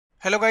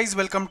Hello guys,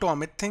 welcome to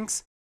Amit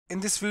Things. In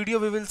this video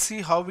we will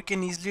see how we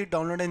can easily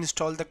download and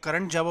install the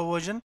current Java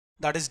version,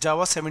 that is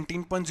Java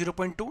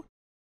 17.0.2.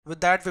 With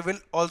that we will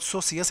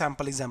also see a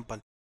sample example.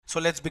 So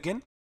let's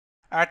begin.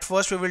 At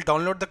first we will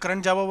download the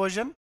current Java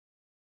version.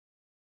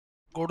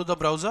 Go to the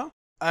browser.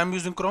 I am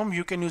using Chrome,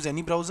 you can use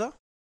any browser.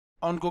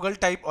 On Google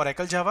type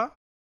Oracle Java.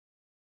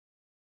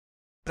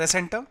 Press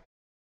enter.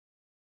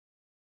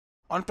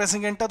 On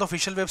pressing enter, the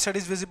official website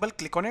is visible,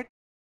 click on it.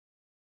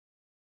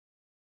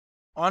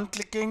 On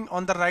clicking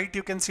on the right,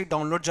 you can see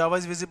download Java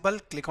is visible,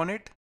 click on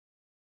it.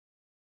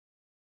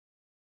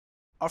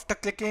 After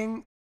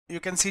clicking, you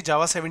can see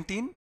Java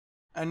 17,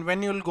 and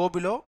when you will go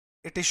below,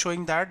 it is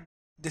showing that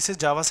this is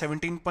Java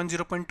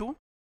 17.0.2.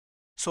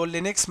 So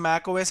Linux,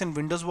 Mac OS and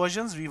Windows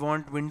versions, we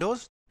want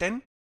Windows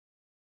 10.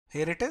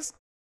 Here it is.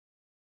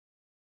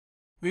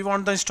 We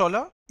want the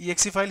installer,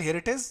 exe file, here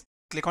it is.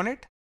 Click on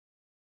it.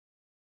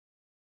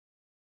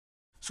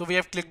 So we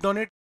have clicked on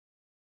it.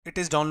 It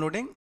is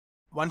downloading.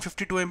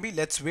 152 MB,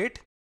 let's wait.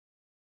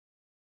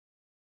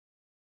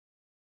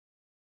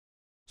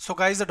 So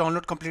guys, the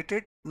download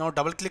completed. Now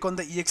double click on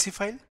the exe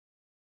file.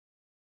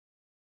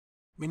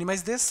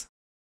 Minimize this.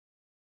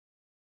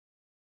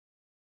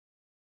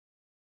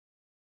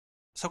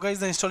 So guys,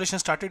 the installation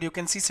started. You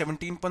can see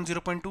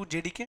 17.0.2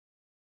 JDK.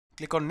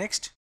 Click on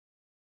next.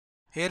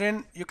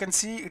 Herein you can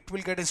see it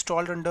will get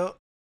installed under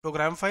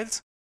program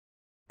files,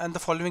 and the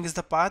following is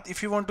the path.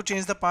 If you want to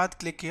change the path,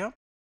 click here,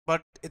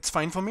 but it's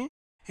fine for me.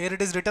 Here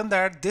it is written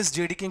that this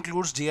JDK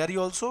includes JRE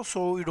also,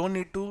 so you don't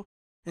need to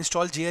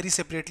install JRE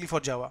separately for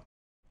Java.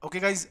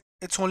 Okay guys,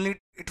 it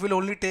will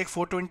only take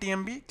 420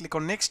 MB. Click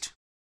on next.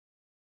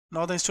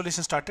 Now the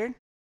installation started.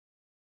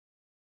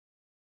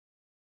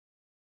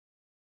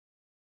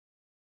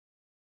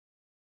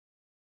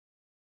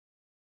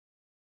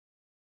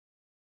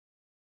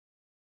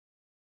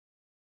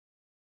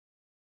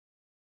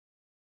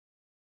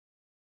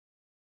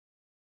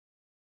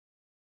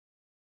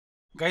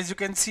 Guys, you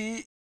can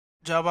see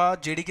Java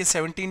JDK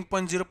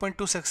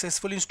 17.0.2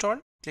 successfully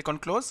installed. Click on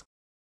close.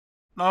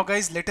 Now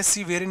guys, let us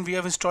see wherein we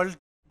have installed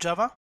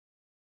Java.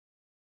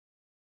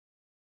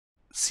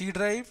 C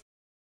drive,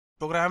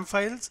 program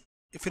files.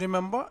 If you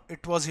remember,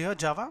 it was here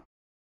Java,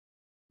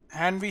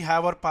 and we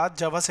have our path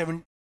JDK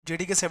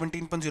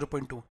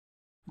 17.0.2.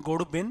 Go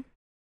to bin,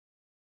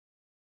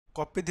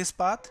 copy this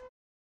path,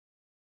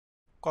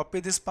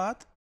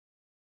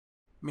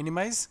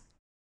 minimize.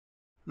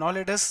 Now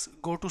let us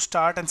go to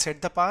start and set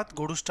the path.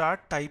 Go to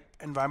start, type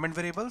environment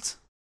variables.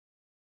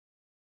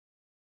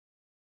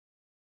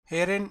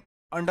 Herein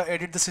under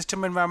edit the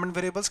system environment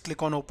variables,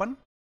 click on open.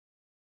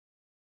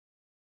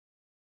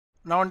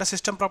 Now under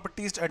system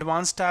properties,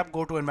 advanced tab,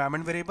 go to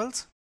environment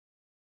variables.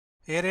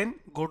 Herein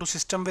go to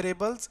system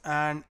variables,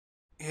 and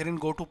herein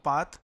go to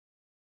path.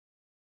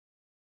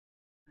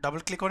 Double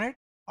click on it.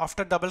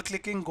 After double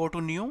clicking, go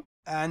to new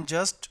and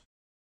just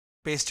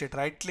paste it.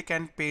 Right click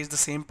and paste the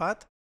same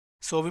path.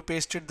 So we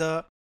pasted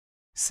the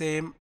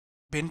same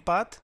bin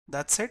path.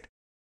 That's it.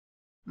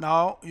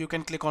 Now you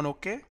can click on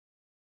OK.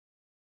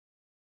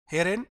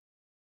 Herein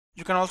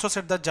you can also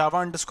set the Java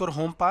underscore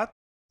home path.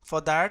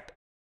 For that,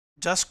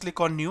 just click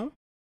on new.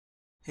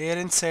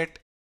 Herein set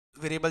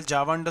variable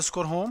Java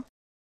underscore home.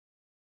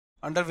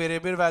 Under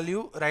variable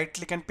value, right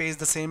click and paste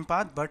the same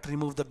path, but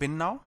remove the bin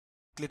now.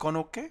 Click on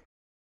OK.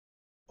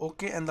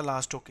 OK and the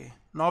last OK.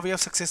 Now we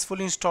have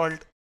successfully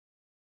installed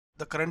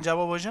the current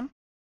Java version.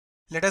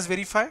 Let us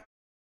verify.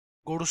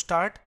 Go to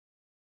start,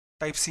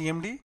 type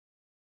cmd,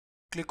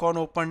 click on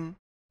open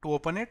to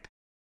open it.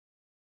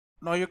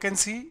 Now you can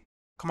see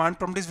command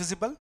prompt is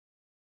visible.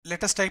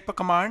 Let us type a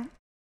command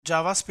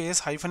java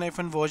space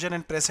 -- version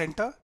and press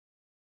enter,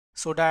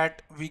 so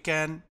that we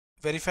can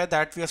verify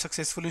that we have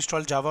successfully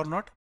installed Java or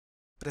not.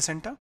 Press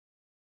enter.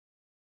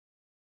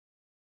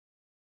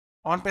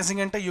 On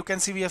pressing enter, you can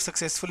see we have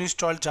successfully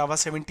installed Java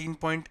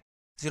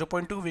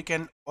 17.0.2. We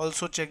can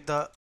also check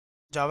the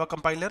Java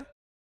compiler.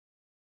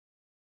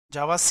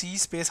 Java C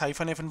space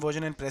 --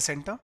 version and press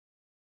enter.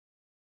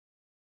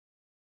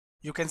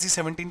 You can see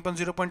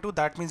 17.0.2,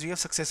 that means we have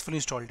successfully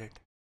installed it.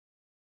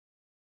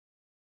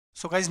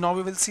 So guys, now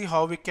we will see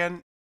how we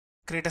can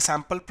create a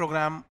sample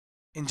program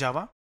in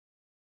Java.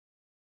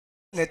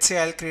 Let's say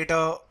I'll create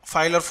a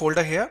file or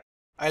folder here.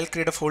 I'll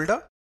create a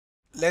folder.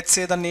 Let's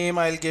say the name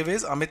I'll give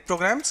is Amit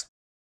programs.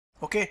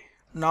 Okay,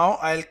 now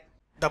I'll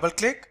double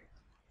click,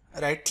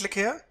 right click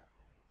here,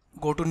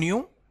 go to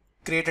new,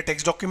 create a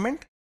text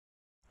document.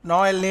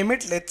 Now I'll name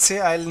it, let's say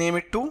I'll name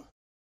it to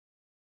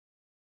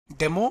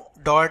demo.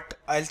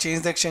 I'll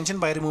change the extension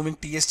by removing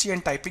tst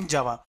and typing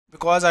Java,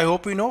 because I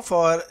hope you know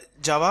for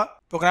Java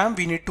program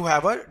we need to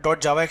have a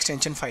 .java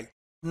extension file.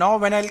 Now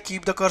when I'll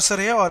keep the cursor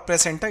here or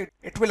press enter,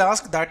 it will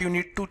ask that you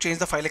need to change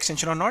the file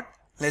extension or not.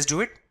 Let's do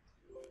it.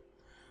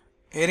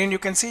 Herein you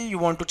can see you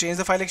want to change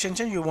the file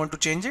extension, you want to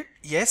change it.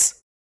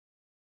 Yes.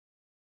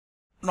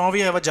 Now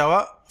we have a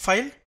Java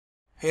file.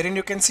 Herein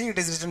you can see it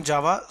is written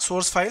Java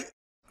source file.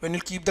 When you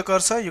keep the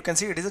cursor, you can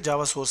see it is a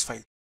Java source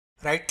file.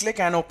 Right click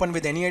and open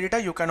with any editor.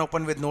 You can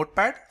open with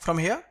Notepad from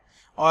here,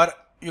 or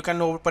you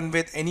can open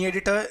with any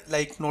editor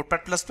like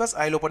Notepad++.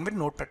 I'll open with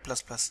Notepad++.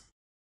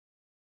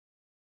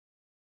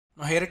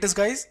 Now here it is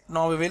guys.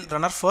 Now we will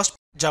run our first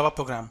Java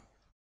program.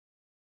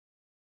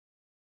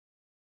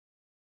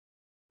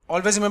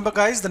 Always remember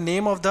guys, the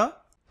name of the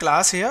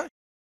class here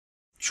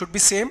should be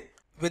same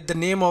with the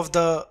name of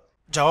the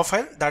Java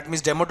file. That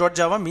means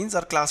demo.java means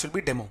our class will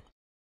be demo.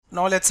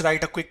 Now let's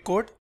write a quick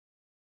code.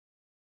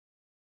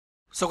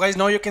 So guys,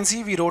 now you can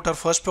see we wrote our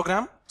first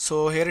program.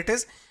 So here it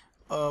is.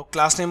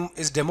 Class name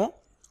is demo.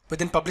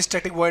 Within public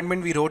static void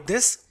main we wrote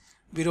this.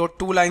 We wrote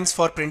 2 lines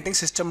for printing.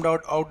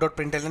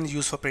 System.out.println is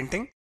used for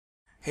printing.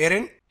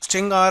 Herein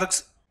string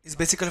args is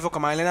basically for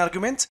command line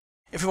arguments.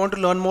 If you want to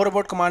learn more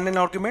about command line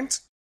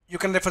arguments, you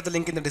can refer the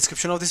link in the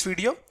description of this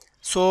video.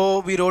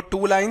 So we wrote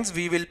 2 lines.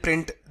 We will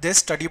print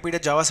this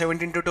studypedia Java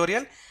 17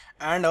 tutorial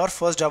and our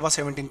first Java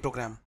 17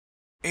 program.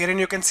 Herein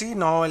you can see,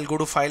 now I'll go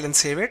to file and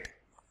save it.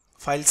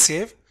 File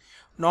save.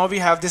 Now we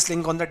have this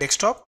link on the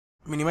desktop.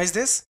 Minimize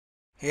this.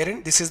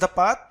 Herein this is the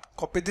path.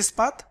 Copy this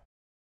path.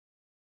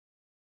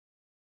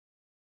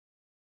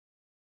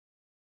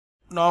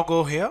 Now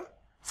go here.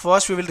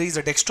 First we will reach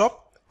the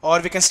desktop, or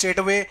we can straight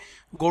away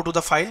go to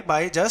the file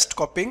by just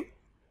copying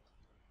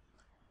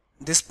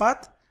this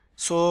path.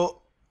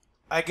 So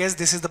I guess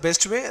this is the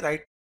best way,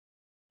 right?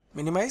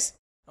 Minimize.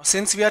 Now,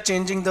 since we are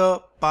changing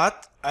the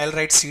path, I'll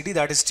write cd,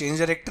 that is change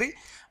directory.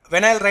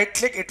 When I'll right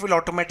click, it will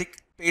automatically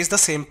paste the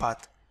same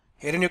path.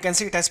 Herein you can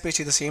see it has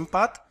pasted the same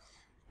path.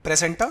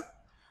 Press enter.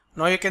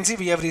 Now you can see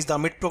we have reached the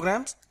Amit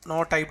programs.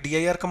 Now type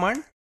dir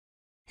command.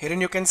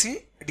 Herein you can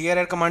see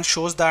dir command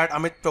shows that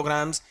Amit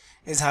programs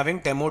is having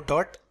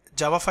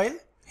demo.java file.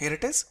 Here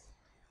it is.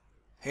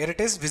 Here it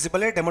is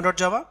visible at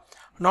demo.java.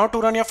 Now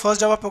to run your first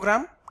Java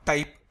program,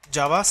 type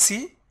java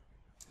c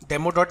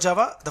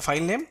demo.java, the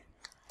file name.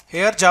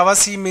 Here java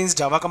c means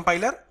Java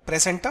compiler.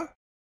 Press enter.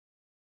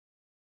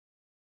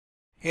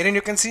 Herein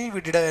you can see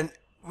we did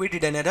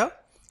an error.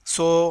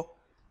 So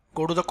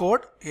go to the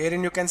code.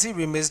 Herein you can see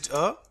we missed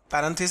a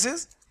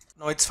parenthesis.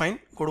 Now it's fine.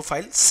 Go to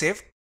file,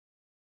 save.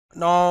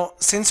 Now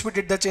since we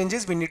did the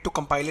changes, we need to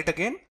compile it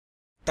again.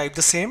 Type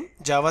the same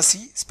java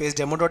c space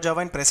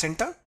demo.java and press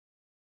enter.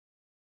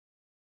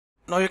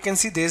 Now you can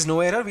see there is no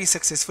error. We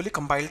successfully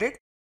compiled it.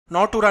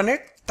 Now to run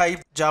it,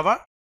 type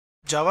java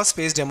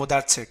space demo,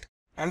 that's it,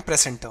 and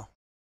press enter.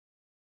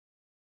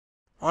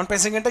 On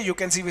pressing enter, you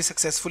can see we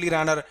successfully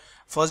ran our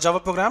first Java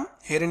program.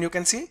 Herein you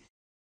can see.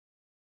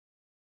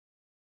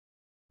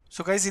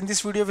 So guys, in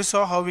this video we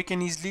saw how we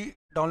can easily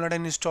download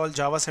and install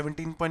Java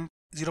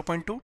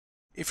 17.0.2.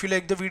 If you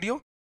like the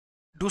video,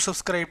 do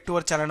subscribe to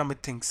our channel Amit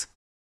Thinks.